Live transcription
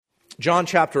John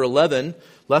chapter 11,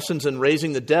 Lessons in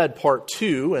Raising the Dead, part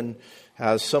 2. And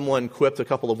as someone quipped a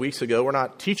couple of weeks ago, we're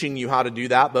not teaching you how to do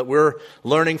that, but we're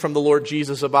learning from the Lord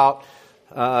Jesus about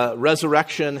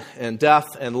resurrection and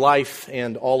death and life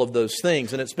and all of those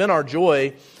things. And it's been our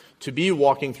joy to be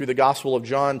walking through the Gospel of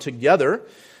John together.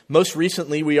 Most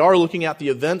recently, we are looking at the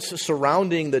events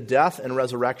surrounding the death and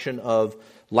resurrection of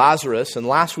Lazarus. And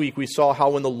last week we saw how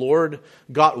when the Lord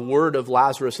got word of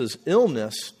Lazarus'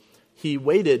 illness, he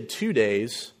waited 2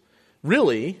 days,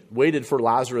 really waited for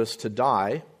Lazarus to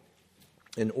die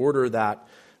in order that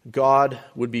God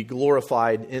would be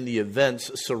glorified in the events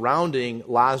surrounding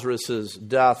Lazarus'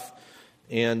 death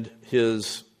and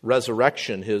his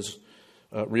resurrection, his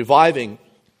reviving,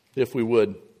 if we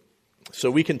would.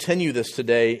 So we continue this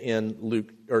today in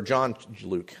John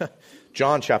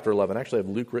chapter 11. Actually, I have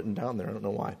Luke written down there. I don't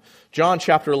know why. John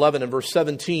chapter 11 and verse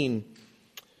 17.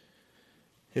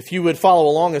 If you would follow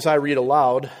along as I read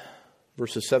aloud,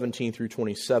 verses 17 through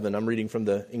 27. I'm reading from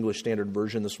the English Standard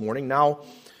Version this morning. Now,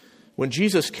 when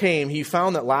Jesus came, he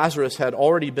found that Lazarus had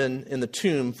already been in the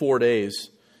tomb 4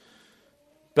 days.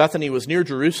 Bethany was near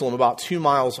Jerusalem, about 2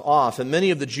 miles off, and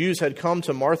many of the Jews had come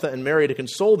to Martha and Mary to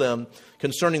console them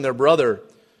concerning their brother.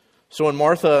 So when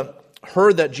Martha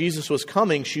heard that Jesus was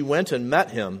coming, she went and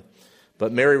met him,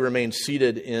 but Mary remained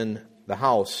seated in the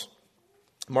house.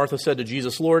 Martha said to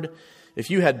Jesus, "Lord, if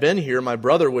you had been here, my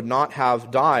brother would not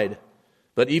have died.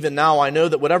 But even now I know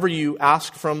that whatever you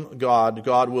ask from God,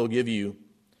 God will give you."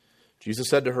 Jesus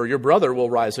said to her, "Your brother will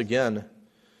rise again."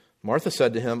 Martha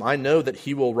said to him, "I know that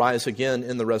he will rise again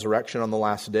in the resurrection on the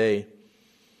last day."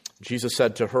 Jesus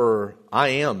said to her, "I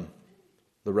am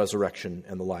the resurrection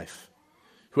and the life.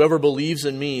 Whoever believes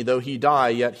in me, though he die,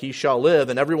 yet he shall live,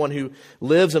 and everyone who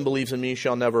lives and believes in me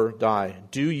shall never die.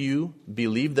 Do you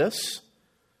believe this?"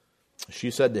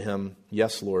 She said to him,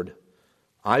 "Yes, Lord.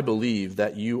 I believe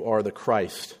that you are the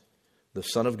Christ, the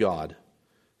Son of God,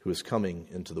 who is coming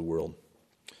into the world."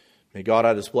 May God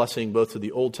add his blessing both to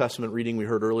the Old Testament reading we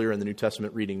heard earlier and the New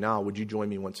Testament reading now. Would you join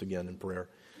me once again in prayer?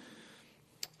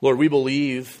 Lord, we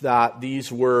believe that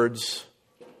these words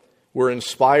were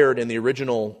inspired in the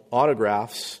original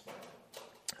autographs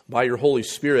by your Holy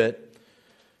Spirit.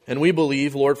 And we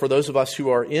believe, Lord, for those of us who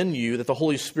are in you, that the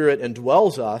Holy Spirit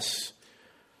indwells us.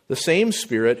 The same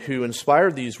Spirit who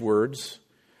inspired these words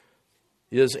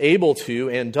is able to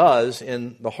and does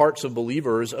in the hearts of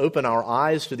believers open our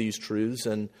eyes to these truths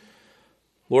and,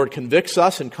 Lord, convicts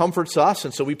us and comforts us.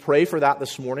 And so we pray for that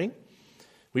this morning.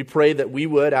 We pray that we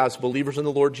would, as believers in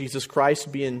the Lord Jesus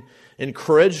Christ, be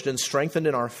encouraged and strengthened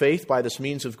in our faith by this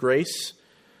means of grace.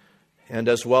 And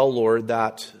as well, Lord,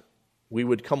 that we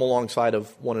would come alongside of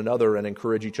one another and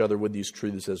encourage each other with these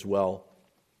truths as well.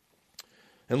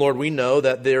 And Lord, we know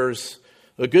that there's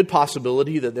a good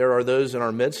possibility that there are those in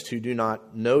our midst who do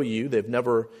not know you. They've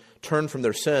never turned from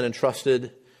their sin and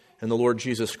trusted in the Lord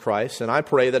Jesus Christ. And I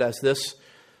pray that as this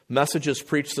message is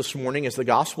preached this morning, as the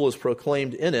gospel is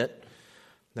proclaimed in it,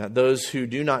 that those who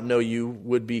do not know you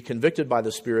would be convicted by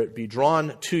the Spirit, be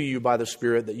drawn to you by the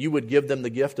Spirit, that you would give them the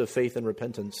gift of faith and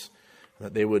repentance,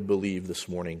 that they would believe this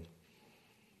morning.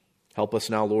 Help us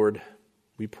now, Lord,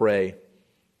 we pray.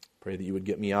 Pray that you would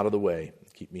get me out of the way.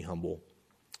 Keep me humble.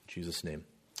 In Jesus' name,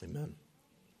 amen.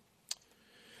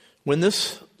 When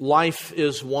this life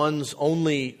is one's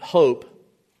only hope,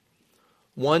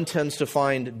 one tends to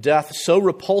find death so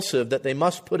repulsive that they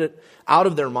must put it out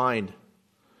of their mind,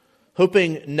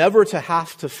 hoping never to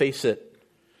have to face it.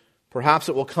 Perhaps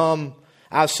it will come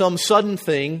as some sudden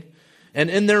thing, and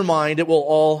in their mind it will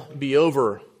all be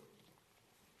over.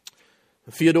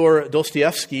 Fyodor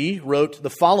Dostoevsky wrote the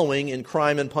following in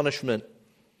Crime and Punishment.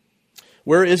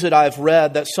 "Where is it I've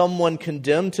read that someone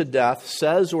condemned to death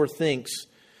says or thinks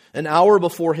an hour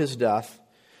before his death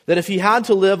that if he had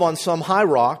to live on some high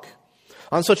rock,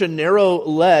 on such a narrow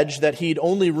ledge that he'd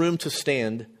only room to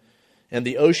stand, and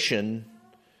the ocean,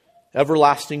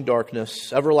 everlasting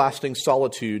darkness, everlasting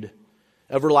solitude,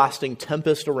 everlasting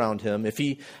tempest around him, if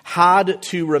he had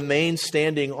to remain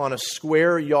standing on a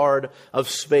square yard of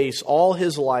space all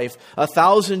his life,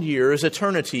 1,000 years,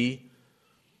 eternity,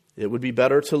 it would be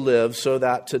better to live so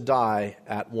that to die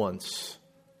at once.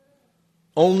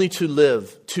 Only to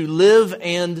live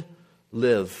and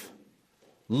live.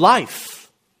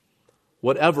 Life,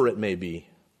 whatever it may be."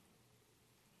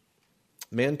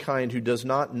 Mankind who does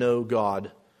not know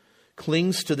God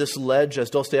clings to this ledge as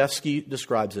Dostoevsky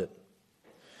describes it.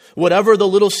 Whatever the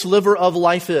little sliver of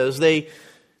life is, they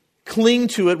cling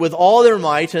to it with all their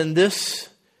might, and this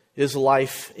is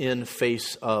life in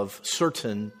face of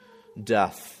certain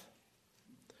death.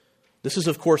 This is,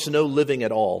 of course, no living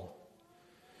at all.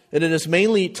 And it is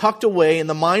mainly tucked away in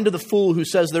the mind of the fool who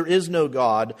says there is no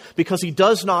God because he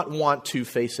does not want to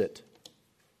face it.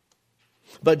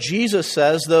 But Jesus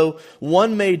says, though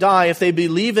one may die, if they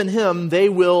believe in him, they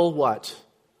will what?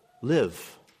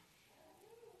 Live.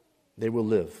 They will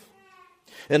live.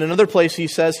 In another place he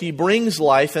says he brings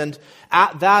life, and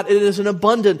at that it is an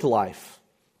abundant life.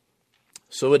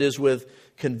 So it is with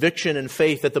conviction and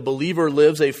faith that the believer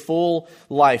lives a full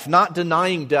life, not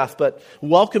denying death, but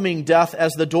welcoming death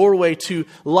as the doorway to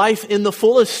life in the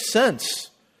fullest sense,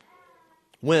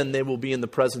 when they will be in the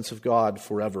presence of God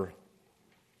forever.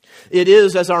 It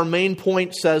is, as our main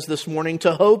point says this morning,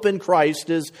 to hope in Christ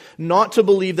is not to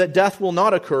believe that death will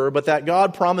not occur, but that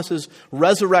God promises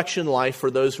resurrection life for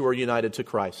those who are united to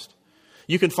Christ.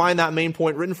 You can find that main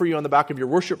point written for you on the back of your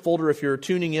worship folder. If you're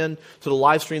tuning in to the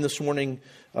live stream this morning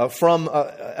from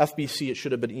FBC, it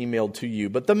should have been emailed to you.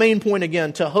 But the main point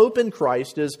again, to hope in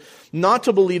Christ is not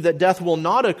to believe that death will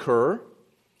not occur,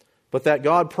 but that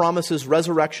God promises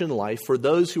resurrection life for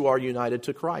those who are united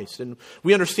to Christ. And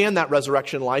we understand that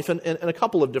resurrection life in a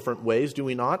couple of different ways, do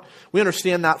we not? We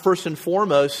understand that first and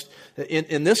foremost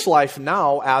in this life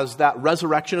now as that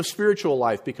resurrection of spiritual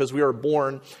life, because we are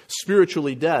born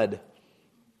spiritually dead.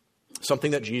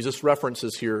 Something that Jesus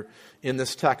references here in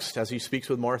this text as he speaks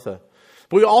with Martha.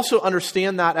 But we also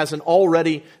understand that as an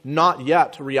already not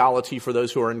yet reality for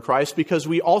those who are in Christ, because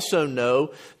we also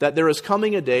know that there is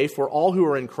coming a day for all who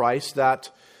are in Christ that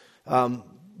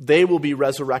they will be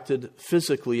resurrected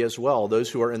physically as well. Those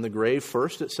who are in the grave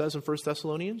first, it says in 1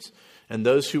 Thessalonians, and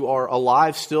those who are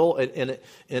alive still in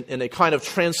a kind of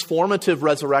transformative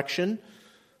resurrection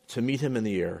to meet him in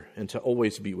the air and to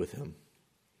always be with him.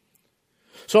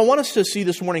 So I want us to see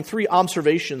this morning 3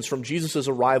 observations from Jesus'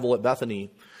 arrival at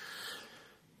Bethany.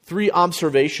 3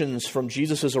 observations from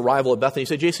Jesus' arrival at Bethany. You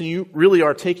say, Jason, you really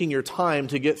are taking your time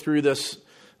to get through this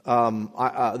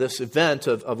event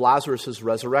of Lazarus'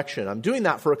 resurrection. I'm doing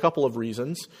that for a couple of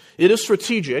reasons. It is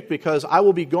strategic because I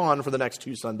will be gone for the next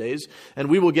 2 Sundays, and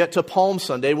we will get to Palm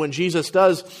Sunday when Jesus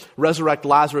does resurrect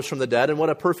Lazarus from the dead. And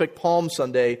what a perfect Palm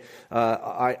Sunday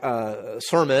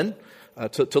sermon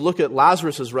to look at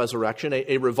Lazarus' resurrection,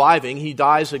 a reviving. He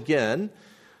dies again,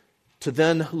 to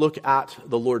then look at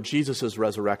the Lord Jesus'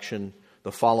 resurrection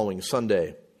the following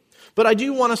Sunday. But I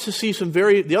do want us to see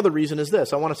the other reason is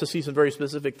this. I want us to see some very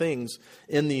specific things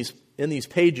in these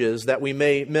pages that we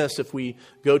may miss if we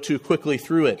go too quickly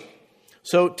through it.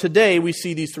 So today we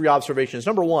see these 3 observations.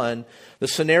 Number 1, the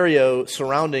scenario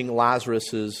surrounding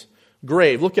Lazarus'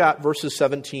 grave. Look at verses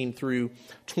 17 through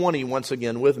 20 once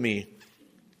again with me.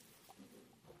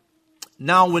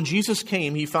 Now, when Jesus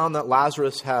came, he found that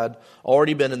Lazarus had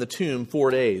already been in the tomb 4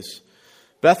 days.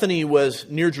 Bethany was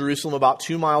near Jerusalem, about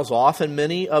 2 miles off, and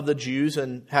many of the Jews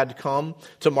had come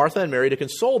to Martha and Mary to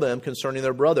console them concerning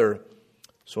their brother.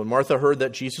 So when Martha heard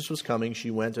that Jesus was coming,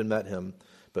 she went and met him,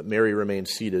 but Mary remained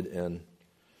seated in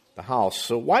the house.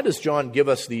 So why does John give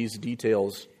us these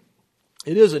details?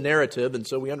 It is a narrative, and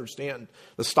so we understand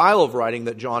the style of writing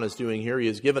that John is doing here. He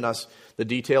has given us the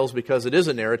details because it is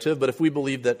a narrative, but if we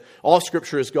believe that all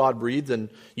Scripture is God-breathed and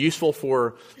useful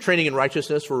for training in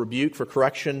righteousness, for rebuke, for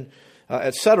correction,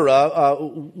 etc.,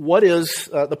 what is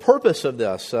the purpose of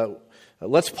this?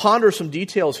 Let's ponder some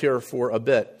details here for a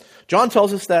bit. John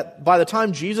tells us that by the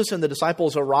time Jesus and the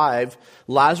disciples arrive,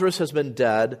 Lazarus has been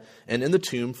dead and in the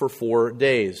tomb for 4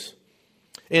 days.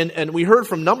 And we heard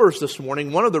from Numbers this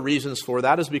morning, one of the reasons for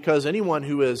that is because anyone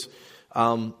who is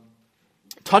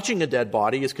touching a dead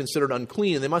body is considered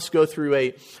unclean. They must go through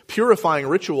a purifying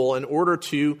ritual in order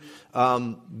to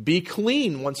be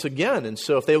clean once again. And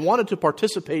so if they wanted to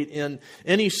participate in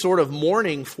any sort of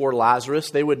mourning for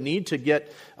Lazarus, they would need to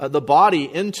get the body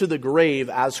into the grave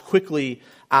as quickly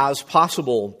as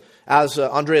possible. As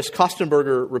Andreas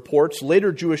Kostenberger reports,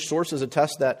 later Jewish sources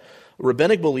attest that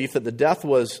rabbinic belief that the death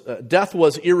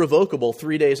was irrevocable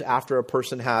 3 days after a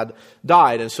person had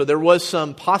died. And so there was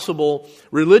some possible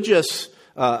religious,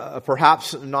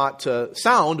 perhaps not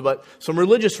sound, but some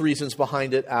religious reasons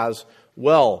behind it as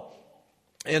well.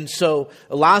 And so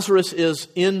Lazarus is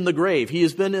in the grave. He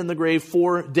has been in the grave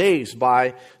 4 days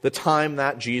by the time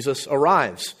that Jesus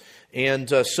arrives. And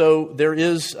so there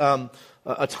is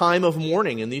a time of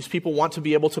mourning, and these people want to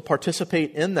be able to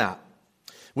participate in that.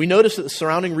 We notice that the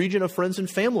surrounding region of friends and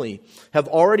family have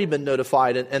already been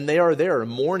notified, and they are there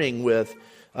mourning with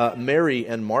Mary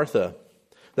and Martha.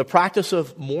 The practice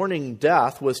of mourning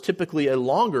death was typically a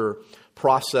longer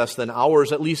process than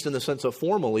ours, at least in the sense of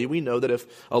formally. We know that if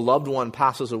a loved one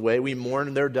passes away, we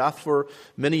mourn their death for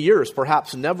many years,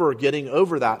 perhaps never getting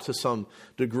over that to some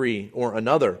degree or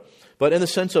another. But in the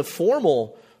sense of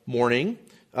formal mourning,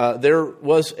 there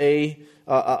was a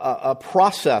a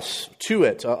process to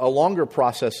it, a longer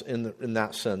process in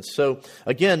that sense. So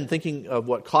again, thinking of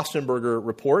what Kostenberger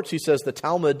reports, he says the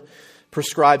Talmud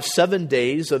prescribes 7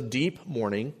 days of deep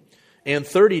mourning and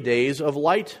 30 days of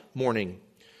light mourning.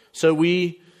 So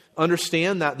we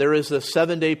understand that there is a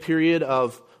 7-day period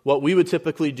of what we would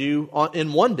typically do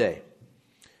in one day.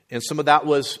 And some of that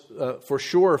was for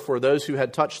sure for those who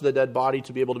had touched the dead body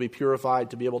to be able to be purified,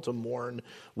 to be able to mourn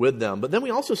with them. But then we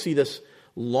also see this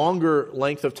longer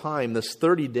length of time, this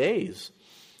 30 days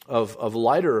of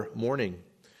lighter mourning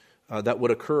that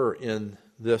would occur in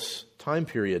this time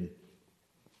period.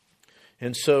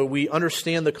 And so we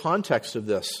understand the context of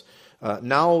this.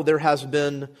 Now there has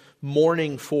been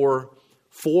mourning for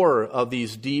 4 of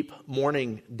these deep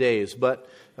mourning days, but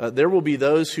there will be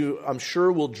those who I'm sure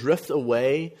will drift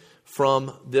away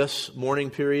from this mourning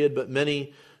period, but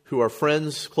many who are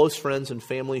friends, close friends and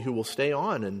family who will stay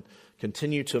on and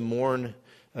continue to mourn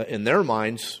in their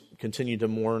minds, continue to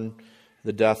mourn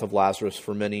the death of Lazarus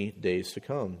for many days to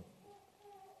come.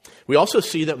 We also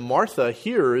see that Martha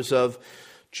hears of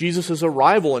Jesus'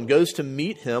 arrival and goes to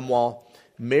meet him while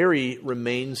Mary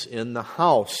remains in the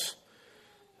house.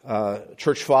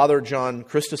 Church Father John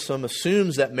Chrysostom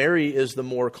assumes that Mary is the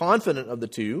more confident of the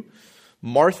two,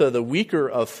 Martha the weaker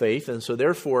of faith, and so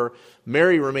therefore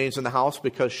Mary remains in the house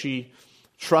because she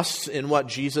trusts in what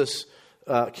Jesus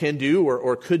can do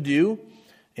or could do,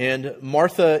 and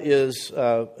Martha is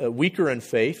weaker in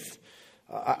faith.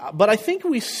 But I think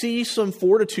we see some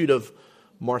fortitude of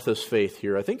Martha's faith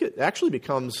here. I think it actually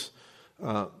becomes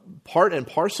part and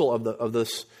parcel of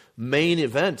this main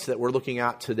event that we're looking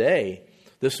at today.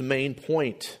 This main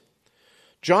point.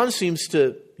 John seems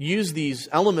to use these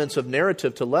elements of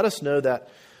narrative to let us know that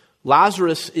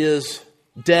Lazarus is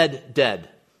dead.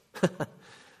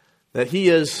 That he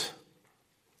is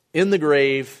in the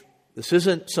grave. This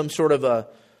isn't some sort of a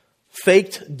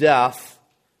faked death.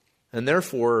 And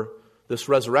therefore, this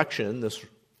resurrection, this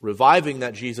reviving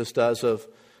that Jesus does of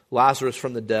Lazarus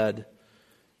from the dead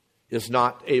is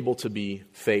not able to be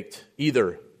faked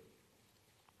either.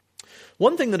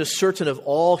 One thing that is certain of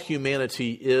all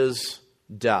humanity is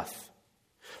death.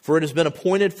 For it has been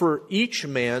appointed for each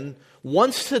man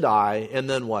once to die, and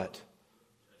then what?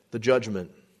 The judgment.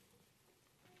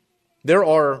 There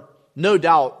are no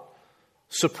doubt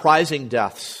surprising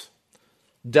deaths.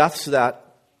 Deaths that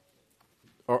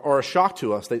are a shock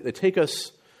to us. They take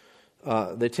us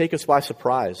by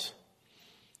surprise.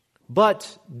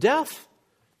 But death,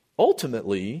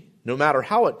 ultimately, no matter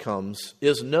how it comes,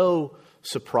 is no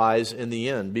surprise in the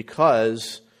end,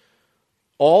 because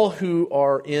all who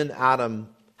are in Adam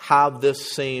have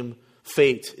this same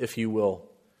fate, if you will.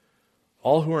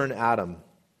 All who are in Adam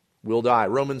will die.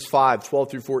 Romans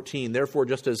 5:12-14. Therefore,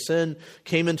 just as sin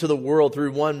came into the world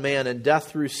through one man, and death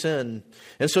through sin,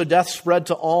 and so death spread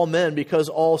to all men because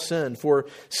all sinned. For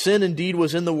sin indeed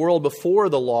was in the world before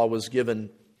the law was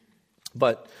given,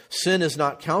 but sin is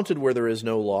not counted where there is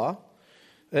no law.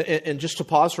 And just to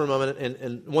pause for a moment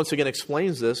and once again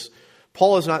explains this,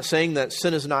 Paul is not saying that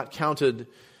sin is not counted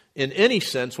in any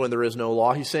sense when there is no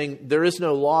law. He's saying there is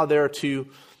no law there to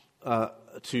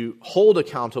hold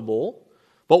accountable.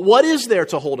 But what is there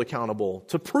to hold accountable?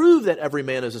 To prove that every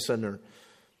man is a sinner.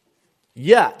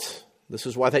 Yet, this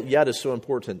is why that yet is so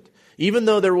important. Even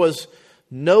though there was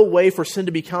no way for sin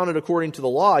to be counted according to the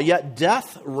law, yet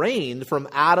death reigned from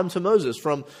Adam to Moses,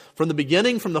 from the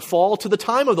beginning, from the fall to the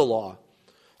time of the law.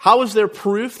 How is there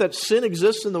proof that sin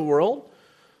exists in the world?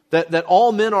 That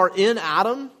all men are in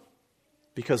Adam?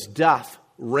 Because death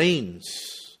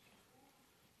reigns.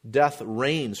 Death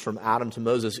reigns from Adam to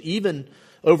Moses, even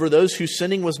over those whose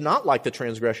sinning was not like the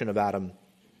transgression of Adam.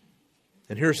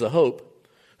 And here's the hope,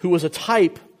 who was a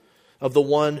type of the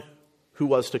one who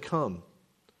was to come.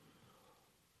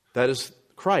 That is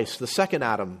Christ, the second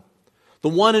Adam. The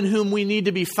one in whom we need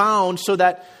to be found so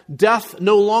that death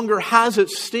no longer has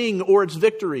its sting or its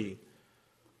victory.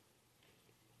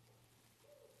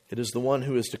 It is the one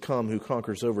who is to come who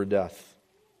conquers over death.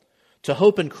 To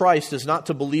hope in Christ is not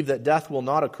to believe that death will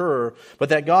not occur, but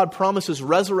that God promises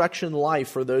resurrection life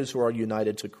for those who are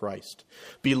united to Christ.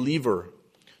 Believer,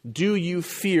 do you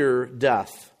fear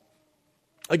death?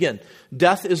 Again,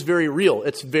 death is very real.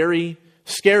 It's very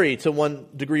scary to one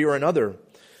degree or another.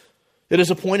 It is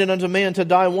appointed unto man to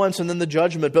die once and then the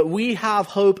judgment. But we have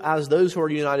hope as those who are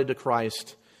united to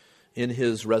Christ in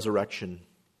His resurrection.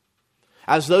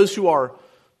 As those who are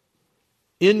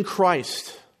in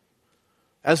Christ.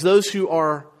 As those who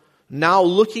are now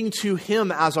looking to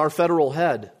Him as our federal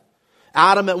head.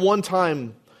 Adam at one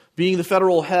time being the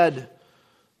federal head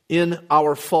in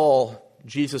our fall.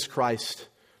 Jesus Christ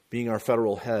being our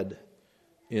federal head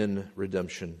in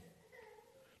redemption.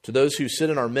 To those who sit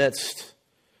in our midst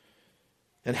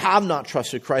and have not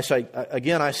trusted Christ,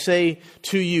 I say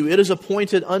to you, it is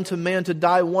appointed unto man to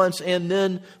die once and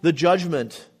then the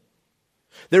judgment.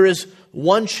 There is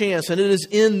one chance, and it is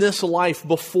in this life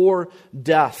before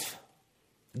death.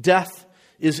 Death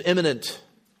is imminent.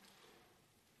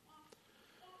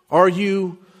 Are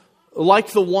you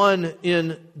like the one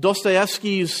in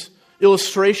Dostoevsky's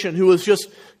illustration who was just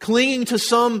clinging to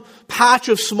some patch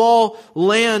of small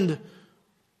land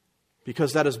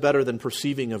because that is better than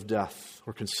perceiving of death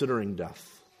or considering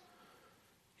death?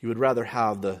 You would rather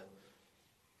have the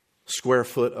square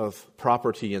foot of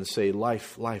property and say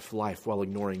life, life, life while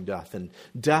ignoring death. And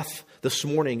death this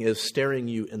morning is staring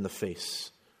you in the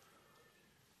face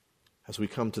as we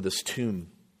come to this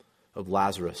tomb of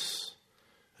Lazarus,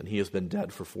 and he has been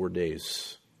dead for 4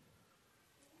 days.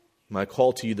 My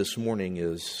call to you this morning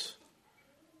is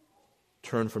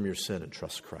turn from your sin and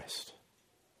trust Christ.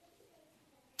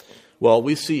 Well,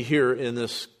 we see here in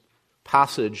this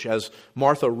passage as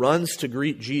Martha runs to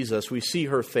greet Jesus, we see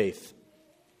her faith.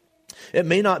 It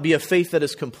may not be a faith that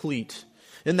is complete,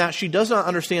 in that she does not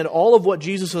understand all of what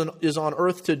Jesus is on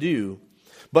earth to do,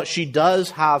 but she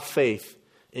does have faith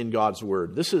in God's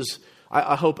word. This is,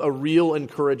 I hope, a real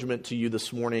encouragement to you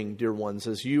this morning, dear ones,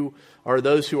 as you are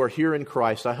those who are here in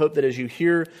Christ. I hope that as you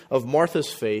hear of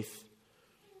Martha's faith,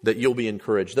 that you'll be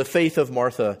encouraged. The faith of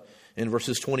Martha in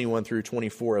verses 21 through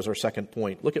 24 as our second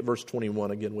point. Look at verse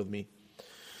 21 again with me.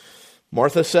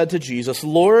 Martha said to Jesus,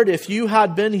 "Lord, if you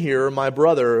had been here, my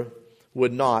brother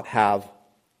would not have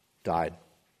died."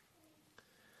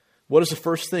 What is the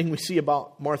first thing we see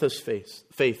about Martha's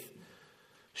faith?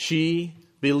 She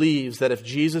believes that if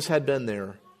Jesus had been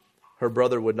there, her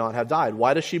brother would not have died.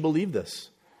 Why does she believe this?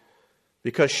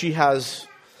 Because she has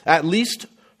at least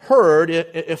heard,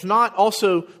 if not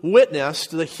also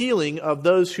witnessed, the healing of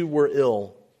those who were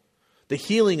ill, the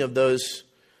healing of those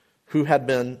who had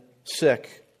been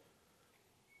sick.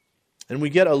 And we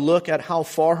get a look at how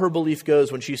far her belief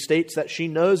goes when she states that she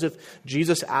knows if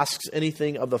Jesus asks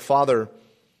anything of the Father,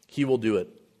 he will do it.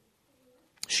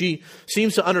 She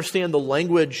seems to understand the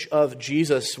language of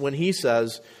Jesus when he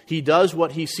says he does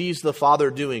what he sees the Father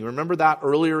doing. Remember that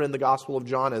earlier in the Gospel of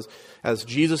John as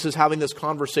Jesus is having this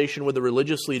conversation with the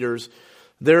religious leaders.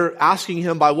 They're asking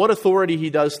him by what authority he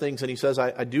does things. And he says,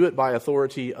 I do it by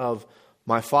authority of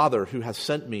my Father who has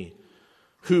sent me,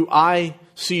 who I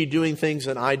see doing things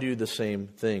and I do the same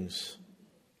things.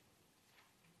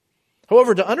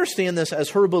 However, to understand this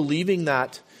as her believing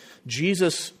that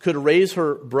Jesus could raise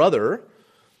her brother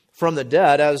from the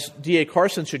dead, as D.A.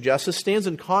 Carson suggests, this stands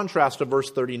in contrast to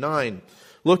verse 39.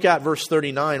 Look at verse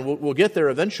 39. We'll get there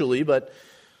eventually, but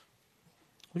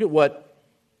look at what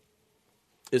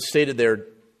is stated there.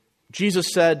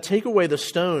 Jesus said, "Take away the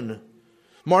stone."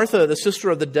 Martha, the sister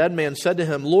of the dead man, said to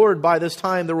him, "Lord, by this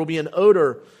time there will be an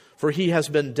odor, for he has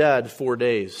been dead 4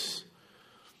 days."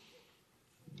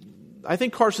 I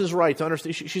think Carson's right to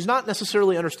understand. She's not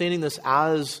necessarily understanding this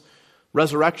as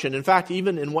resurrection. In fact,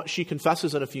 even in what she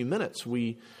confesses in a few minutes,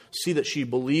 we see that she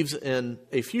believes in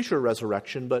a future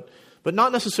resurrection, but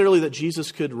not necessarily that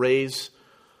Jesus could raise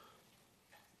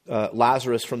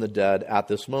Lazarus from the dead at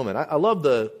this moment. I love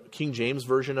the King James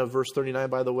version of verse 39,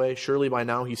 by the way. "Surely by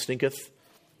now he stinketh."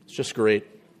 It's just great.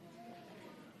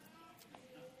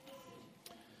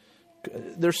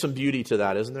 There's some beauty to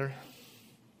that, isn't there?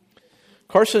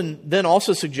 Carson then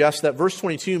also suggests that verse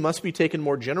 22 must be taken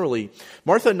more generally.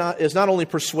 Martha is not only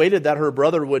persuaded that her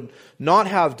brother would not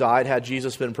have died had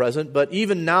Jesus been present, but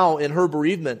even now in her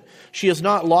bereavement, she has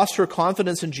not lost her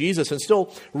confidence in Jesus and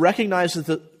still recognizes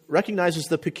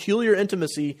the peculiar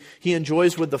intimacy he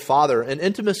enjoys with the Father, an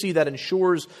intimacy that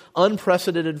ensures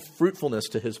unprecedented fruitfulness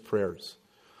to his prayers.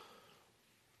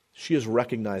 She is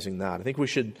recognizing that. I think we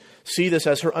should see this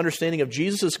as her understanding of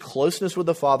Jesus' closeness with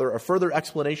the Father, a further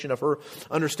explanation of her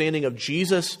understanding of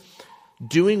Jesus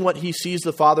doing what he sees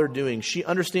the Father doing. She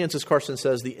understands, as Carson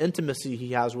says, the intimacy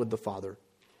he has with the Father.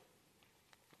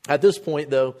 At this point,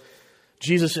 though,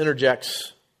 Jesus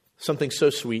interjects something so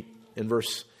sweet in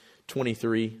verse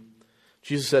 23.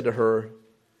 Jesus said to her,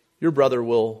 "Your brother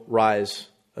will rise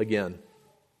again."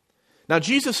 Now,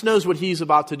 Jesus knows what he's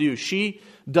about to do. She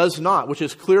does not, which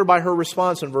is clear by her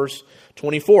response in verse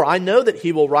 24. "I know that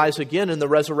he will rise again in the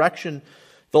resurrection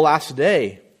the last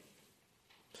day."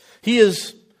 He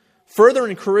is further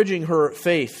encouraging her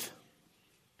faith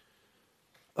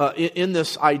in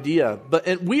this idea.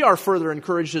 And we are further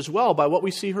encouraged as well by what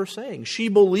we see her saying. She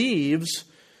believes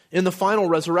in the final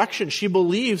resurrection. She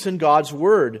believes in God's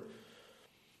word.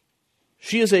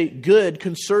 She is a good,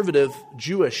 conservative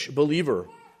Jewish believer.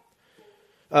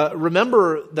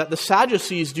 Remember that the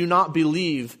Sadducees do not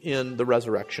believe in the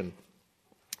resurrection.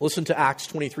 Listen to Acts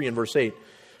 23 and verse 8.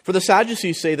 For the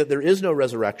Sadducees say that there is no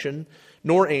resurrection,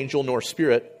 nor angel, nor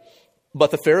spirit,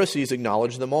 but the Pharisees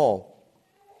acknowledge them all.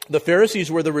 The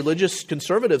Pharisees were the religious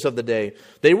conservatives of the day.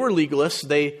 They were legalists.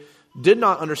 They did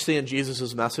not understand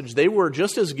Jesus' message. They were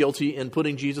just as guilty in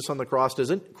putting Jesus on the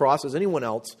cross as anyone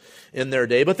else in their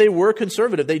day, but they were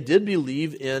conservative. They did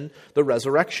believe in the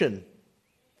resurrection.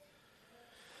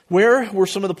 Where were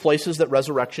some of the places that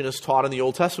resurrection is taught in the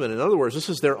Old Testament? In other words, this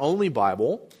is their only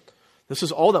Bible. This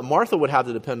is all that Martha would have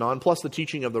to depend on, plus the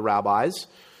teaching of the rabbis.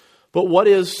 But what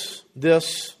is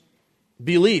this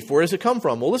belief? Where does it come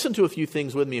from? Well, listen to a few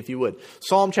things with me if you would.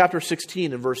 Psalm chapter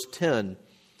 16 and verse 10.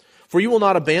 For you will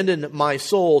not abandon my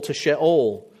soul to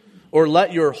Sheol, or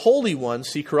let your Holy One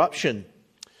see corruption.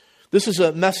 This is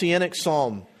a messianic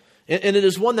psalm. And it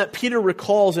is one that Peter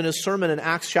recalls in his sermon in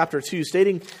Acts chapter 2,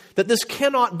 stating that this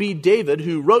cannot be David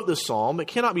who wrote the psalm. It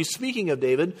cannot be speaking of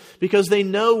David because they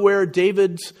know where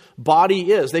David's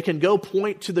body is. They can go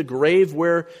point to the grave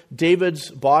where David's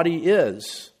body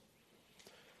is.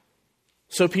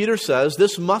 So Peter says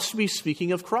this must be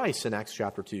speaking of Christ in Acts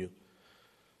chapter 2.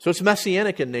 So it's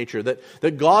messianic in nature,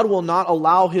 that God will not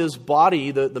allow his body,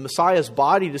 the Messiah's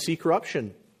body, to see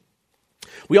corruption.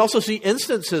 We also see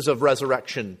instances of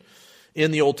resurrection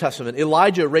in the Old Testament.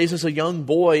 Elijah raises a young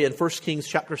boy in 1 Kings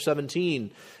chapter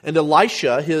 17, and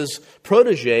Elisha, his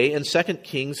protege, in 2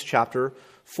 Kings chapter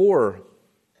 4.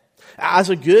 As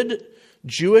a good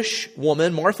Jewish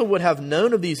woman, Martha would have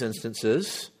known of these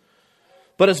instances,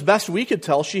 but as best we could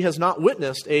tell, she has not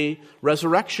witnessed a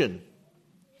resurrection.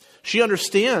 She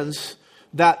understands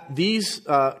that these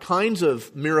kinds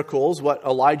of miracles, what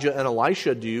Elijah and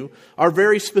Elisha do, are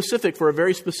very specific for a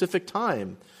very specific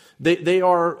time. There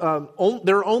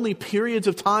are only periods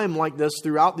of time like this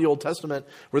throughout the Old Testament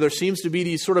where there seems to be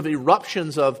these sort of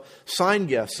eruptions of sign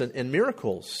gifts and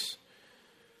miracles.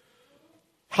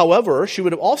 However, she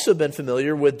would have also been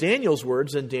familiar with Daniel's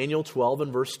words in Daniel 12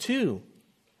 and verse 2.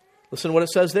 Listen to what it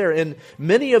says there. And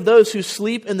many of those who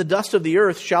sleep in the dust of the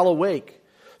earth shall awake,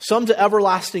 some to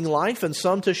everlasting life and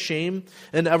some to shame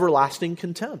and everlasting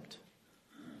contempt.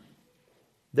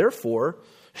 Therefore,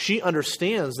 she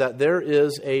understands that there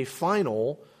is a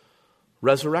final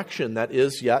resurrection that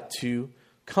is yet to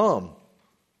come.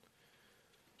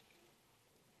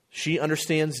 She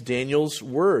understands Daniel's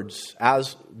words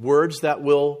as words that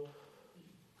will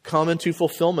come into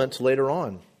fulfillment later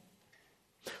on.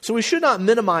 So we should not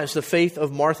minimize the faith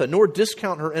of Martha, nor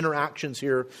discount her interactions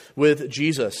here with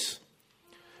Jesus.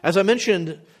 As I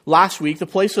mentioned last week, the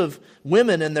place of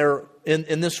women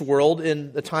in this world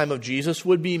in the time of Jesus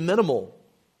would be minimal.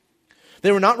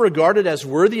 They were not regarded as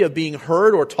worthy of being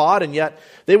heard or taught, and yet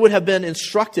they would have been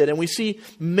instructed. And we see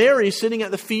Mary sitting at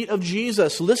the feet of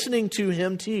Jesus, listening to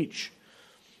him teach,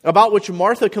 about which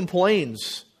Martha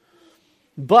complains.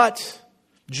 But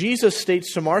Jesus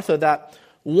states to Martha that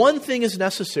one thing is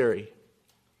necessary.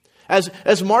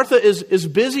 As Martha is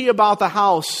busy about the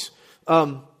house,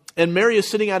 and Mary is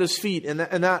sitting at his feet in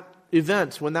that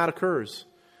event when that occurs,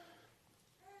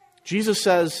 Jesus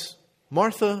says,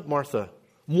 Martha, Martha,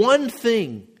 one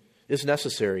thing is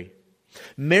necessary.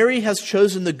 Mary has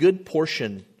chosen the good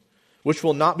portion, which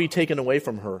will not be taken away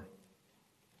from her.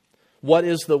 What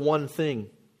is the one thing?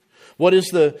 What is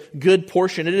the good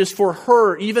portion? It is for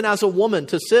her, even as a woman,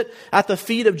 to sit at the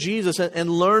feet of Jesus and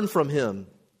learn from him.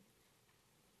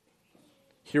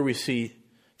 Here we see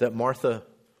that Martha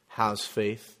has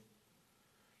faith,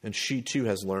 and she too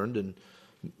has learned. And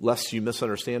lest you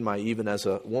misunderstand my even as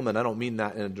a woman, I don't mean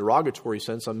that in a derogatory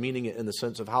sense. I'm meaning it in the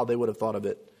sense of how they would have thought of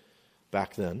it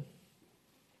back then.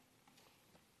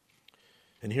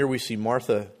 And here we see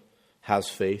Martha has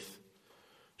faith.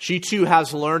 She too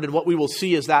has learned, and what we will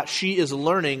see is that she is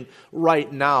learning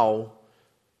right now,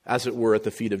 as it were, at the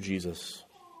feet of Jesus.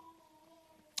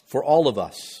 For all of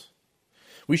us,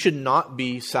 we should not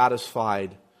be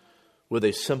satisfied with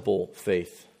a simple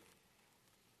faith.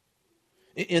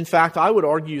 In fact, I would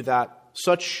argue that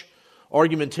such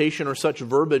argumentation or such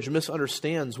verbiage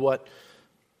misunderstands what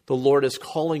the Lord is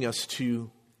calling us to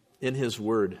in his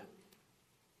word.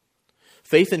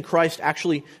 Faith in Christ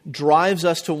actually drives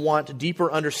us to want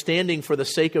deeper understanding for the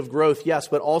sake of growth, yes,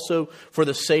 but also for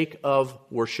the sake of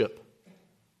worship.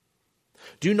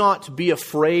 Do not be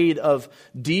afraid of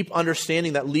deep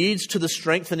understanding that leads to the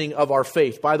strengthening of our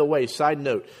faith. By the way, side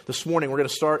note, this morning we're going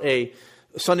to start a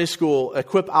Sunday school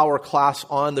Equip Hour class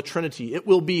on the Trinity. It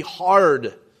will be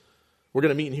hard. We're going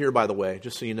to meet in here, by the way,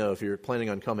 just so you know if you're planning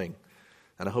on coming,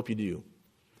 and I hope you do.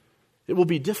 It will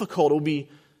be difficult. It will be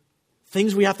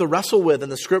things we have to wrestle with in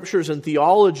the scriptures and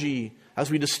theology as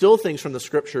we distill things from the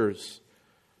Scriptures.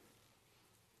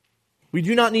 We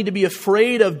do not need to be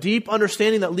afraid of deep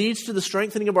understanding that leads to the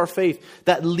strengthening of our faith,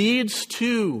 that leads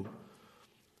to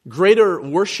greater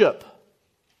worship.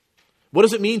 What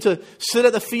does it mean to sit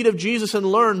at the feet of Jesus and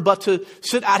learn, but to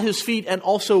sit at His feet and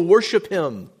also worship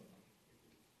Him?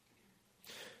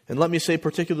 And let me say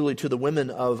particularly to the women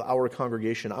of our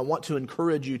congregation, I want to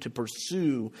encourage you to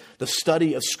pursue the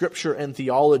study of Scripture and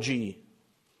theology.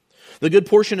 The good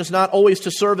portion is not always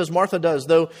to serve as Martha does,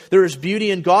 though there is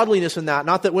beauty and godliness in that.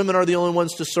 Not that women are the only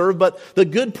ones to serve, but the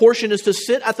good portion is to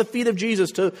sit at the feet of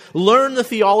Jesus, to learn the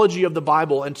theology of the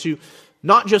Bible, and to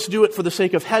not just do it for the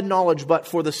sake of head knowledge, but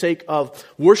for the sake of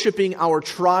worshiping our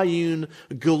triune,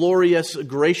 glorious,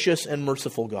 gracious, and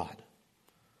merciful God.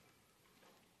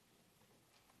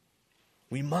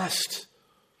 We must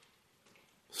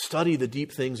study the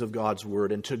deep things of God's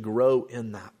Word and to grow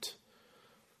in that,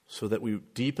 so that we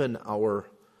deepen our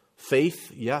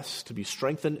faith, yes, to be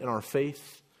strengthened in our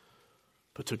faith,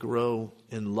 but to grow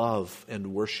in love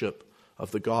and worship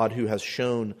of the God who has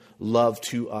shown love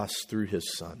to us through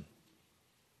His Son.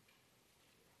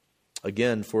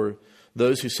 Again, for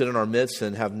those who sit in our midst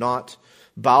and have not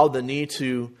bowed the knee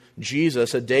to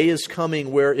Jesus, a day is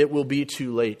coming where it will be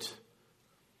too late.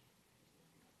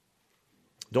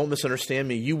 Don't misunderstand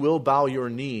me. You will bow your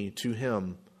knee to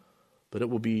Him, but it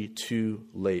will be too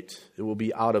late. It will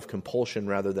be out of compulsion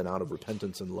rather than out of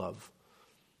repentance and love,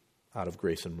 out of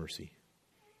grace and mercy.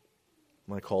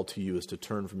 My call to you is to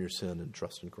turn from your sin and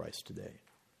trust in Christ today.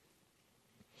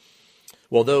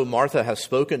 Well, though Martha has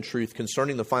spoken truth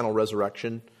concerning the final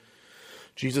resurrection,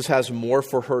 Jesus has more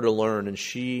for her to learn, and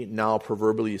she now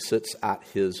proverbially sits at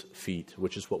His feet,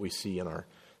 which is what we see in our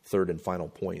third and final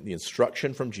point, the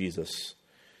instruction from Jesus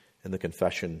and the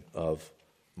confession of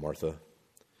Martha.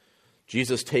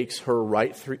 Jesus takes her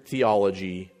right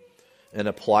theology and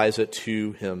applies it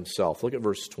to Himself. Look at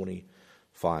verse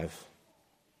 25.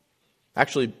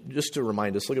 Actually, just to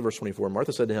remind us, look at verse 24.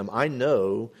 Martha said to Him, I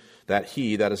know that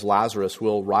he, that is Lazarus,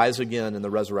 will rise again in the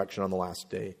resurrection on the last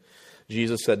day.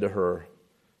 Jesus said to her,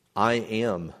 I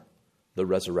am the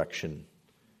resurrection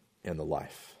and the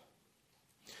life.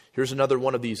 Here's another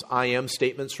one of these I am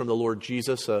statements from the Lord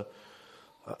Jesus,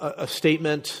 a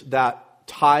statement that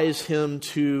ties Him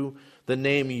to the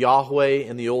name Yahweh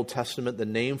in the Old Testament, the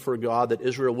name for God that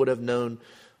Israel would have known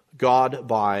God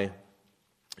by.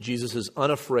 Jesus is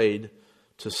unafraid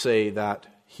to say that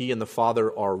He and the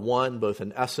Father are one, both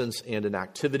in essence and in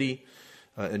activity,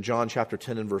 in John chapter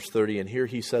 10 and verse 30. And here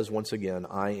He says once again,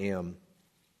 I am.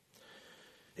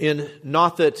 And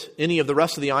not that any of the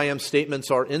rest of the I am statements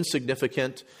are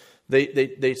insignificant.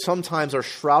 They sometimes are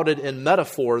shrouded in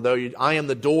metaphor, though. I am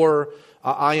the door,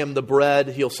 I am the bread.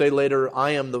 He'll say later,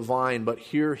 I am the vine. But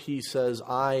here He says,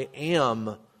 I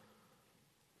am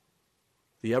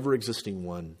the ever-existing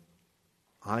one.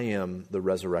 I am the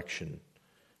resurrection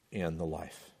and the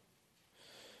life.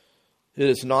 It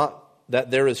is not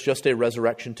that there is just a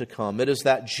resurrection to come. It is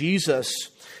that Jesus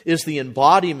is the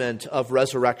embodiment of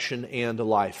resurrection and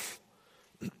life.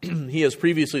 He has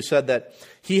previously said that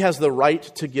He has the right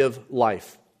to give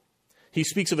life. He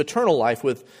speaks of eternal life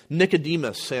with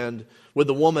Nicodemus and with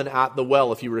the woman at the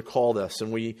well, if you recall this.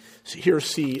 And we here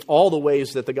see all the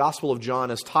ways that the Gospel of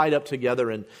John is tied up together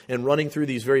and running through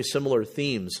these very similar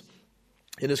themes.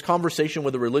 In his conversation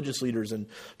with the religious leaders in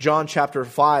John chapter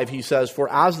 5, he says,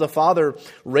 for as the Father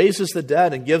raises the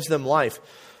dead and gives them life,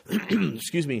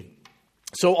 excuse me,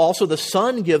 so also the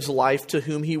Son gives life to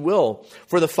whom He will.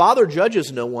 For the Father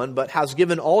judges no one, but has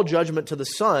given all judgment to the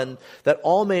Son, that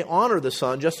all may honor the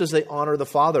Son, just as they honor the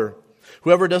Father.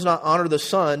 Whoever does not honor the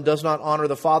Son does not honor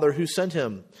the Father who sent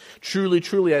Him. Truly,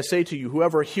 truly, I say to you,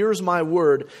 whoever hears my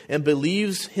word and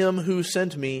believes Him who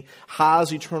sent me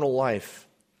has eternal life.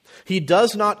 He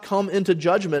does not come into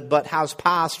judgment, but has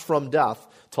passed from death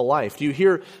to life. Do you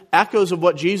hear echoes of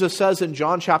what Jesus says in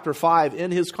John chapter 5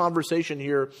 in His conversation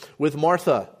here with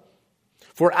Martha?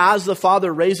 For as the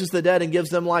Father raises the dead and gives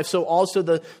them life, so also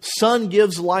the Son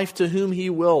gives life to whom He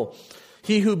will.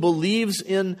 He who believes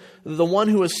in the one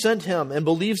who has sent Him and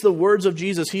believes the words of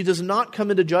Jesus, he does not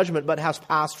come into judgment, but has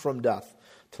passed from death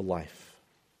to life.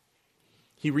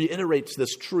 He reiterates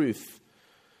this truth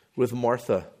with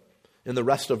Martha in the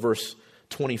rest of verse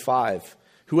 25.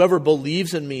 Whoever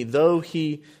believes in me, though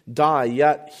he die,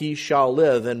 yet he shall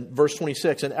live. And verse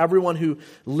 26, and everyone who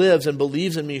lives and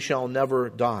believes in me shall never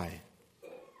die.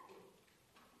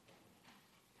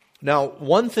 Now,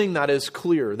 one thing that is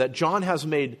clear, that John has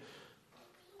made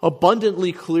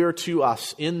abundantly clear to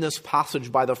us in this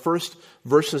passage by the first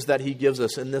verses that he gives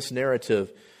us in this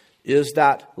narrative, is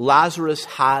that Lazarus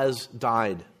has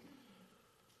died.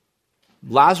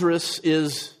 Lazarus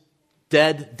is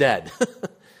dead.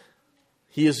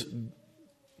 He has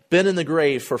been in the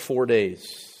grave for 4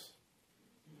 days.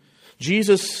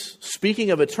 Jesus, speaking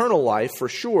of eternal life for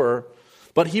sure,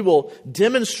 but he will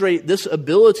demonstrate this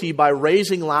ability by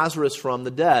raising Lazarus from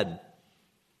the dead.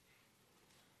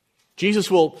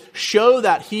 Jesus will show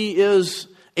that he is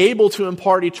able to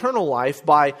impart eternal life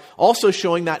by also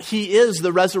showing that he is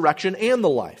the resurrection and the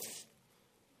life.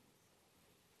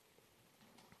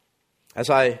 As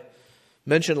I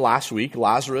mentioned last week,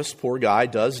 Lazarus, poor guy,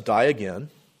 does die again.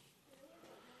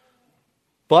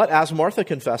 But as Martha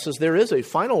confesses, there is a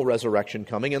final resurrection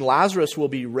coming, and Lazarus will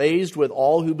be raised with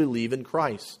all who believe in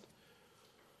Christ.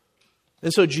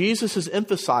 And so Jesus is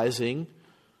emphasizing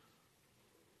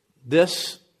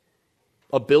this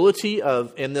ability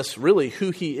of, and this really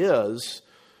who he is,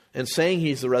 and saying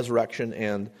he's the resurrection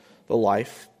and the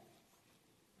life,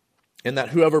 and that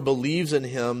whoever believes in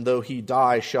him, though he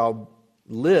die, shall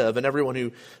live, and everyone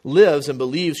who lives and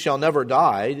believes shall never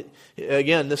die.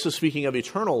 Again, this is speaking of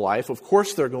eternal life. Of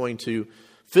course they're going to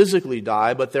physically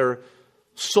die, but their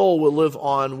soul will live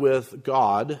on with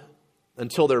God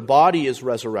until their body is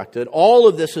resurrected. All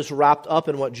of this is wrapped up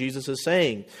in what Jesus is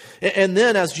saying. And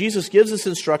then as Jesus gives this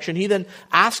instruction, he then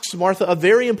asks Martha a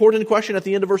very important question at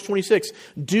the end of verse 26.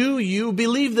 Do you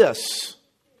believe this?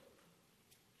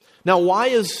 Now, why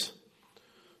is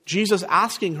Jesus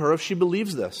asking her if she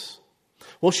believes this?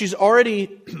 Well, she's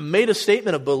already made a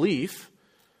statement of belief.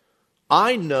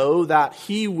 I know that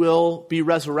he will be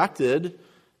resurrected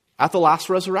at the last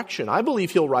resurrection. I believe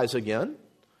he'll rise again.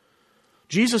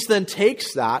 Jesus then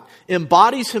takes that,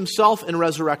 embodies himself in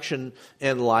resurrection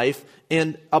and life,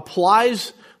 and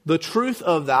applies the truth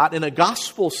of that in a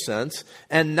gospel sense,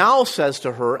 and now says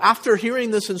to her, after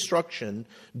hearing this instruction,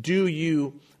 do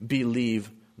you believe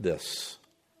this?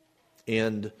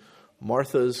 And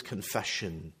Martha's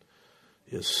confession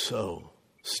is so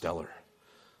stellar.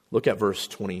 Look at verse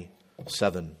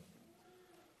 27.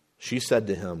 She said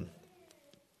to him,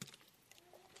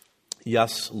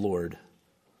 "Yes, Lord,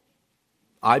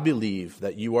 I believe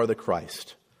that you are the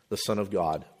Christ, the Son of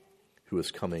God, who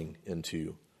is coming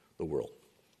into the world."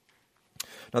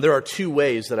 Now, there are two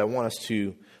ways that I want us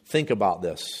to think about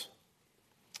this.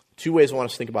 Two ways I want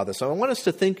us to think about this. I want us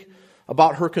to think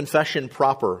about her confession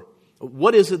proper.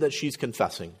 What is it that she's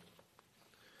confessing?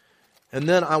 And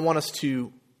then I want us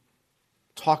to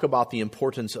talk about the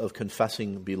importance of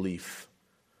confessing belief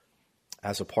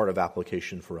as a part of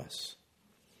application for us.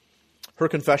 Her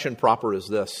confession proper is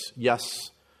this: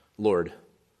 yes, Lord.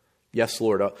 Yes,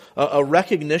 Lord. A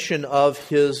recognition of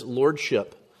his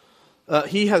lordship.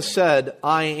 He has said,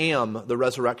 I am the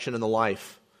resurrection and the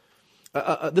life.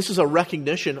 This is a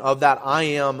recognition of that I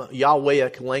am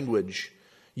Yahwehic language.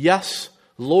 Yes,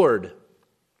 Lord.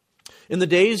 In the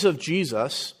days of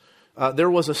Jesus, there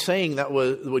was a saying that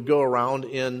would go around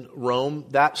in Rome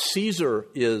that Caesar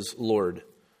is Lord.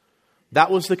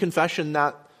 That was the confession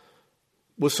that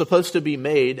was supposed to be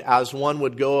made as one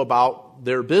would go about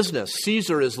their business.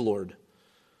 Caesar is Lord.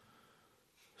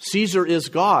 Caesar is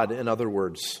God, in other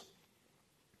words.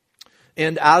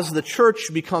 And as the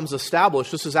church becomes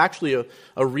established, this is actually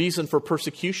a reason for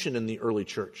persecution in the early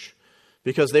church.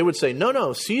 Because they would say,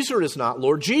 no, Caesar is not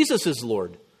Lord, Jesus is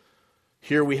Lord.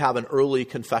 Here we have an early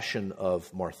confession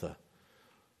of Martha.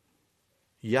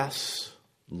 Yes,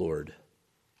 Lord.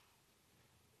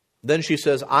 Then she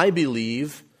says, I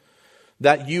believe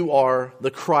that you are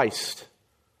the Christ.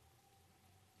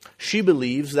 She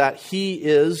believes that he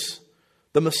is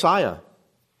the Messiah.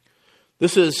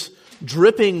 This is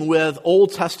dripping with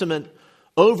Old Testament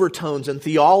overtones and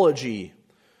theology.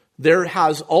 There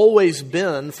has always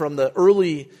been, from the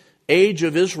early age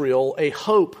of Israel, a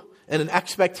hope and an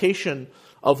expectation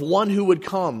of one who would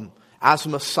come as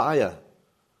Messiah.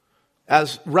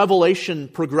 As Revelation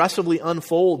progressively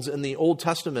unfolds in the Old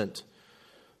Testament,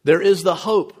 there is the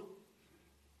hope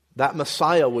that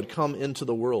Messiah would come into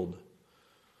the world.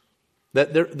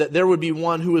 That there would be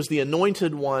one who is the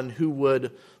anointed one who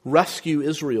would rescue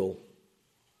Israel.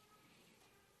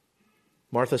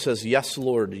 Martha says, yes,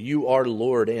 Lord, you are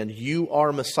Lord, and you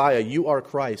are Messiah, you are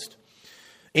Christ,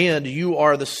 and you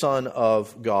are the Son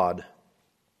of God.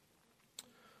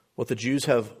 What the Jews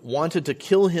have wanted to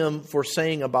kill him for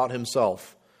saying about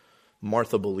himself,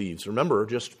 Martha believes. Remember,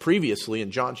 just previously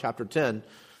in John chapter 10,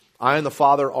 I and the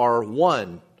Father are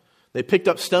one. They picked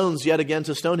up stones yet again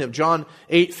to stone him. John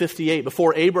 8:58,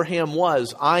 before Abraham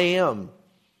was, I am.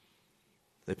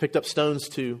 They picked up stones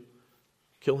to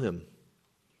kill him.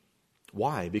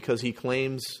 Why? Because he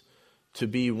claims to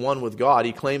be one with God.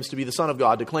 He claims to be the Son of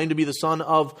God. To claim to be the Son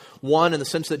of one, in the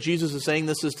sense that Jesus is saying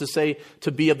this, is to say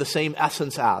to be of the same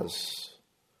essence as.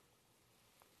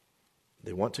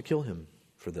 They want to kill him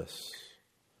for this.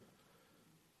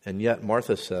 And yet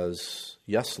Martha says,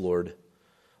 yes, Lord,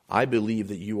 I believe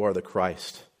that you are the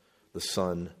Christ, the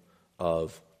Son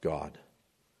of God.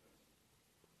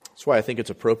 That's why I think it's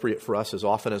appropriate for us, as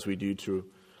often as we do, to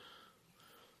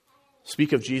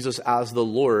speak of Jesus as the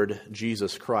Lord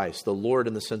Jesus Christ. The Lord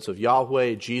in the sense of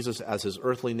Yahweh, Jesus as his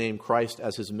earthly name, Christ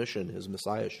as his mission, his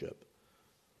messiahship.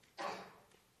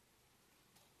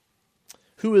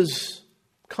 Who is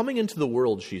coming into the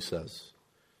world, she says.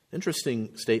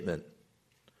 Interesting statement.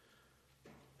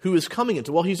 Who is coming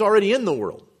into? Well, he's already in the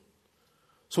world.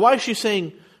 So why is she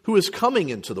saying who is coming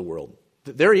into the world?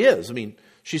 There he is. I mean,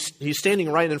 he's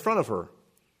standing right in front of her.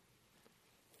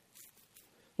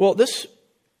 Well, this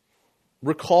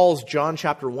recalls John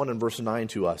chapter 1 and verse 9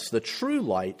 to us. The true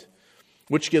light,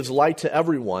 which gives light to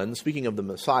everyone, speaking of the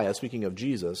Messiah, speaking of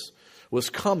Jesus, was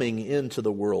coming into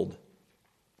the world.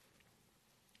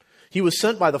 He was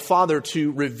sent by the Father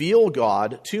to reveal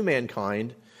God to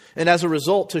mankind, and as a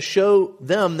result to show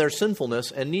them their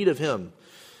sinfulness and need of him.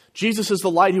 Jesus is the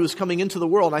light who is coming into the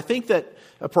world. And I think that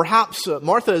perhaps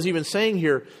Martha is even saying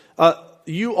here,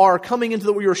 you are coming into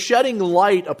the world, you're shedding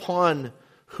light upon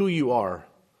who you are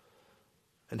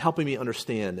and helping me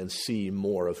understand and see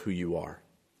more of who you are.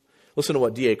 Listen to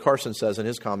what D.A. Carson says in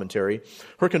his commentary.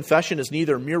 Her confession is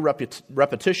neither mere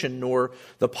repetition nor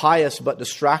the pious but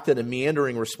distracted and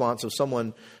meandering response of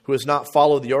someone who has not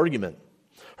followed the argument.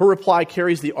 Her reply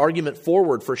carries the argument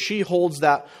forward, for she holds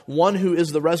that one who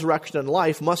is the resurrection and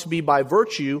life must be by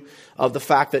virtue of the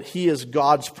fact that he is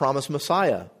God's promised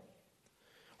Messiah.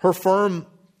 Her firm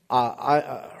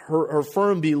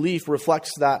belief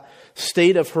reflects that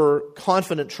state of her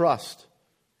confident trust.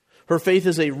 Her faith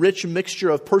is a rich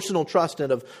mixture of personal trust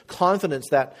and of confidence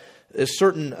that is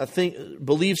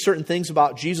believes certain things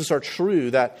about Jesus are true,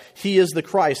 that he is the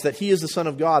Christ, that he is the Son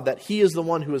of God, that he is the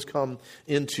one who has come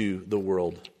into the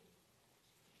world.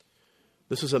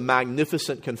 This is a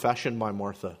magnificent confession by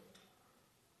Martha.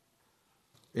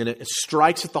 And it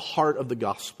strikes at the heart of the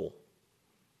gospel.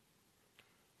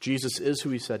 Jesus is who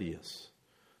he said he is.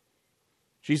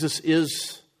 Jesus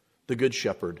is the good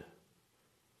shepherd.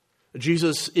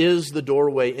 Jesus is the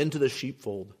doorway into the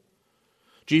sheepfold.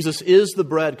 Jesus is the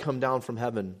bread come down from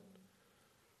heaven.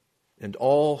 And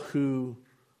all who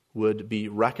would be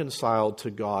reconciled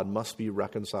to God must be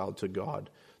reconciled to God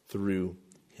through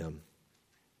him.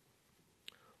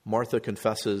 Martha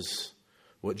confesses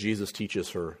what Jesus teaches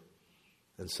her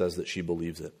and says that she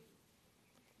believes it.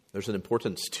 There's an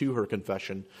importance to her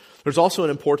confession. There's also an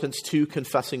importance to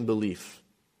confessing belief.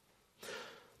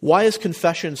 Why is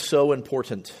confession so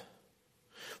important?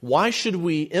 Why should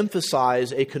we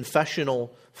emphasize a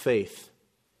confessional faith?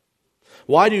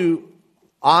 Why do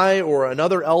I or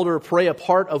another elder pray a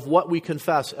part of what we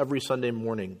confess every Sunday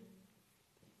morning?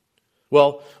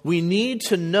 Well, we need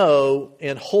to know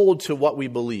and hold to what we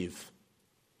believe.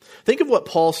 Think of what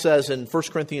Paul says in 1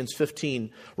 Corinthians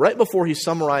 15, right before he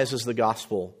summarizes the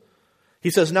gospel. He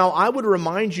says, "Now I would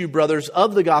remind you, brothers,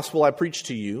 of the gospel I preached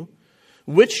to you,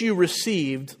 which you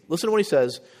received," listen to what he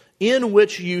says, "in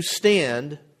which you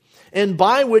stand, and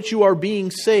by which you are being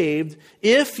saved,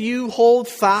 if you hold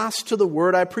fast to the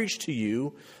word I preached to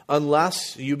you,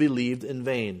 unless you believed in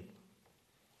vain."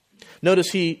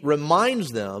 Notice he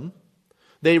reminds them,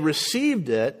 they received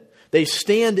it, they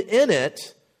stand in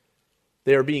it,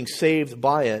 they are being saved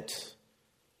by it,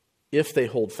 if they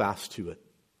hold fast to it.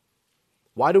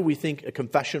 Why do we think a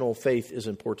confessional faith is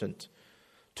important?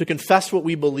 To confess what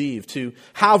we believe, to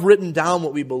have written down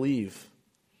what we believe.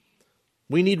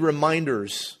 We need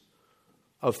reminders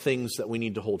of things that we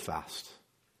need to hold fast.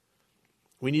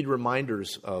 We need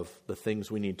reminders of the things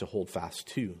we need to hold fast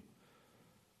to.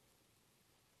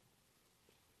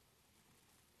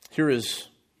 Here is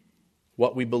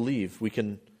what we believe. We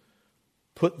can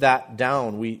put that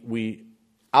down. We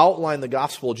outline the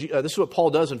gospel. This is what Paul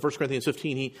does in 1 Corinthians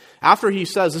 15. After he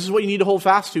says this is what you need to hold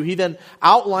fast to, he then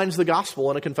outlines the gospel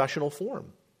in a confessional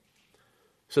form.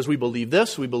 He says we believe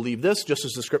this, just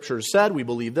as the Scriptures said. We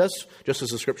believe this, just as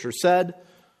the Scriptures said.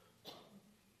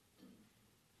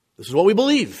 This is what we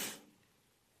believe.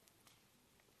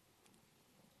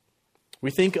 We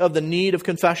think of the need of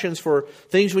confessions for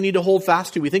things we need to hold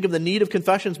fast to. We think of the need of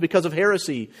confessions because of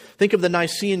heresy. Think of the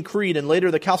Nicene Creed and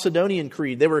later the Chalcedonian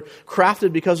Creed. They were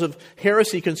crafted because of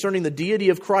heresy concerning the deity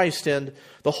of Christ and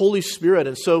the Holy Spirit.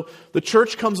 And so the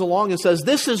church comes along and says,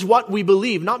 this is what we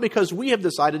believe, not because we have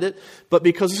decided it, but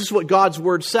because this is what God's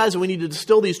Word says, and we need to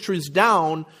distill these truths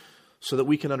down so that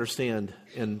we can understand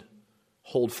and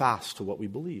hold fast to what we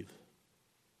believe.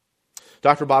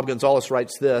 Dr. Bob Gonzalez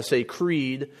writes this: a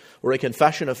creed or a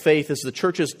confession of faith is the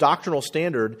church's doctrinal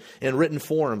standard in written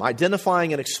form,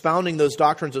 identifying and expounding those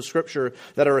doctrines of Scripture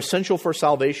that are essential for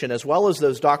salvation, as well as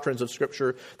those doctrines of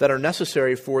Scripture that are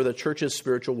necessary for the church's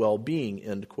spiritual well-being,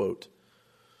 end quote.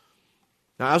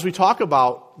 Now, as we talk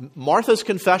about Martha's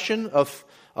confession of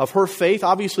her faith,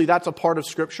 obviously that's a part of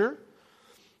Scripture.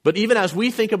 But even as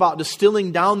we think about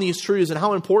distilling down these truths and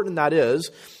how important that is,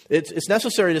 it's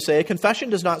necessary to say a confession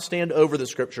does not stand over the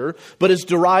Scripture, but is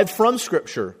derived from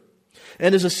Scripture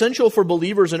and is essential for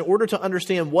believers in order to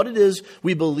understand what it is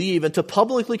we believe and to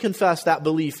publicly confess that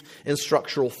belief in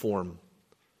structural form.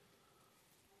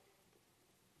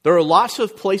 There are lots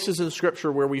of places in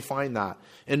Scripture where we find that.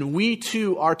 And we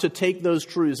too are to take those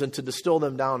truths and to distill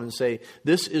them down and say,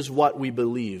 this is what we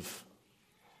believe.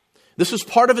 This is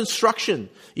part of instruction.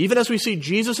 Even as we see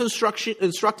Jesus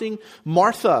instructing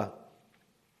Martha,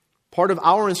 part of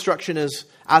our instruction is,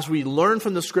 as we learn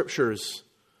from the Scriptures,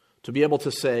 to be able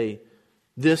to say,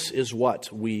 this is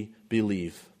what we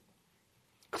believe.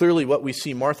 Clearly, what we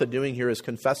see Martha doing here is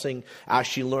confessing as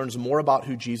she learns more about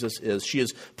who Jesus is. She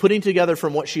is putting together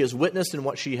from what she has witnessed and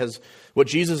what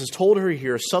Jesus has told her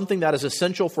here, something that is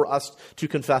essential for us to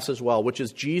confess as well, which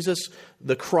is Jesus,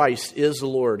 the Christ, is the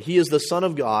Lord. He is the Son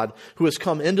of God who has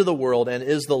come into the world and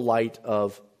is the light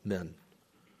of men.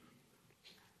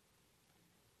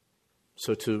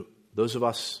 So to those of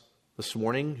us this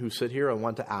morning who sit here, I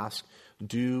want to ask,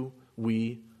 do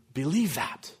we believe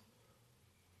that?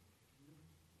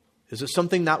 Is it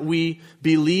something that we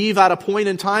believe at a point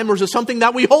in time, or is it something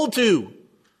that we hold to?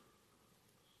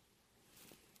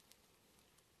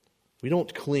 We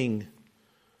don't cling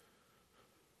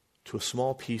to a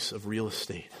small piece of real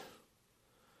estate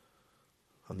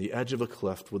on the edge of a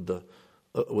cliff with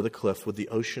the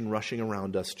ocean rushing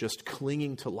around us, just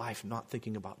clinging to life, not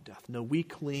thinking about death. No, we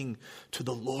cling to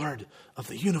the Lord of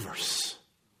the universe.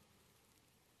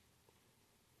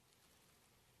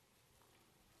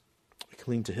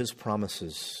 Cling to His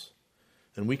promises,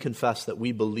 and we confess that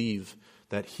we believe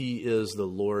that He is the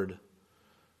Lord,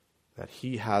 that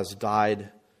He has died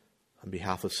on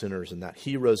behalf of sinners, and that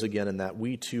He rose again, and that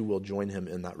we too will join Him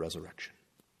in that resurrection.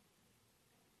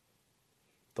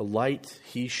 The light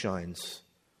He shines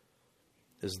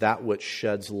is that which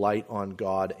sheds light on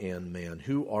God and man.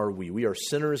 Who are we? We are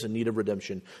sinners in need of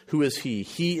redemption. Who is He?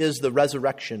 He is the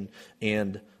resurrection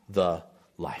and the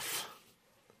life.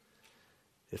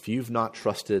 If you've not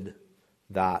trusted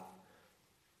that,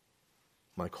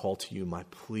 my call to you, my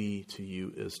plea to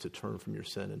you is to turn from your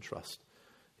sin and trust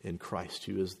in Christ,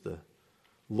 who is the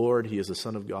Lord. He is the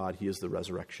Son of God. He is the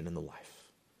resurrection and the life.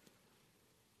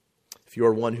 If you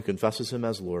are one who confesses Him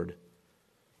as Lord,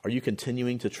 are you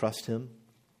continuing to trust Him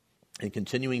and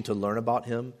continuing to learn about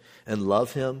Him and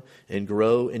love Him and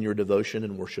grow in your devotion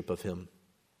and worship of Him?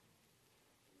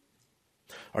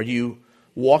 Are you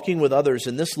walking with others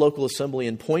in this local assembly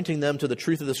and pointing them to the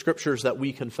truth of the Scriptures that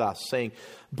we confess, saying,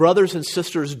 brothers and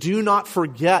sisters, do not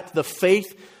forget the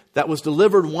faith that was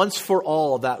delivered once for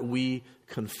all that we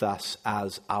confess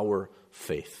as our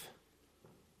faith?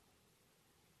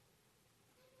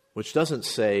 Which doesn't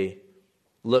say,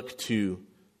 look to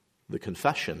the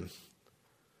confession.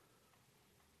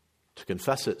 To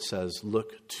confess it says,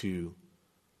 look to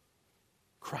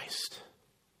Christ.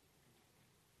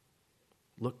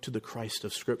 Look to the Christ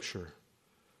of Scripture.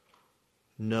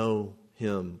 Know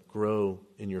Him. Grow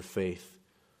in your faith.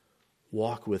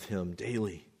 Walk with Him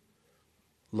daily.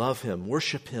 Love Him.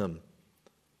 Worship Him.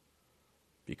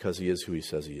 Because He is who He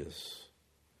says He is.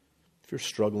 If you're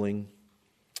struggling,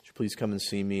 would you please come and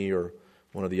see me or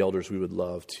one of the elders? We would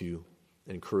love to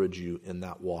encourage you in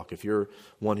that walk. If you're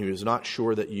one who is not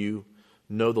sure that you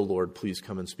know the Lord, please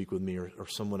come and speak with me or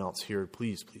someone else here.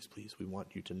 Please, please, please. We want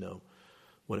you to know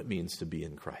what it means to be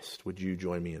in Christ. Would you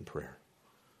join me in prayer?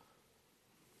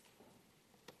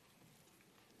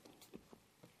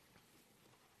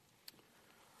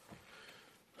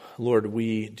 Lord,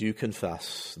 we do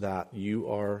confess that You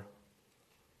are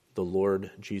the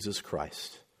Lord Jesus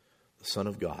Christ, the Son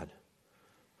of God,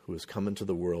 who has come into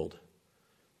the world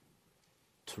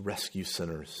to rescue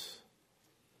sinners,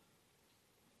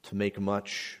 to make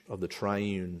much of the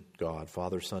triune God,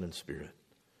 Father, Son, and Spirit.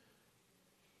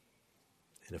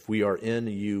 And if we are in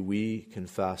You, we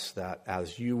confess that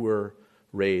as You were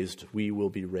raised, we will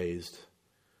be raised.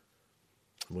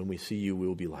 And when we see You, we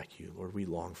will be like You. Lord, we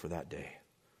long for that day.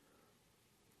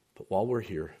 But while we're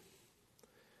here,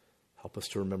 help us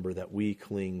to remember that we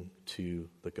cling to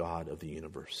the God of the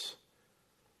universe.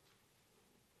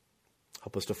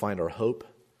 Help us to find our hope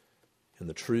in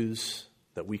the truths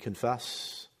that we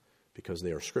confess because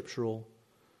they are scriptural,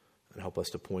 and help us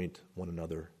to point one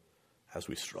another as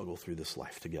we struggle through this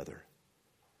life together.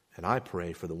 And I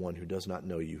pray for the one who does not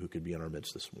know you, who could be in our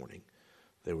midst this morning,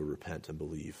 they would repent and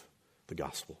believe the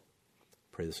gospel.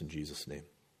 Pray this in Jesus' name.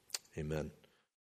 Amen.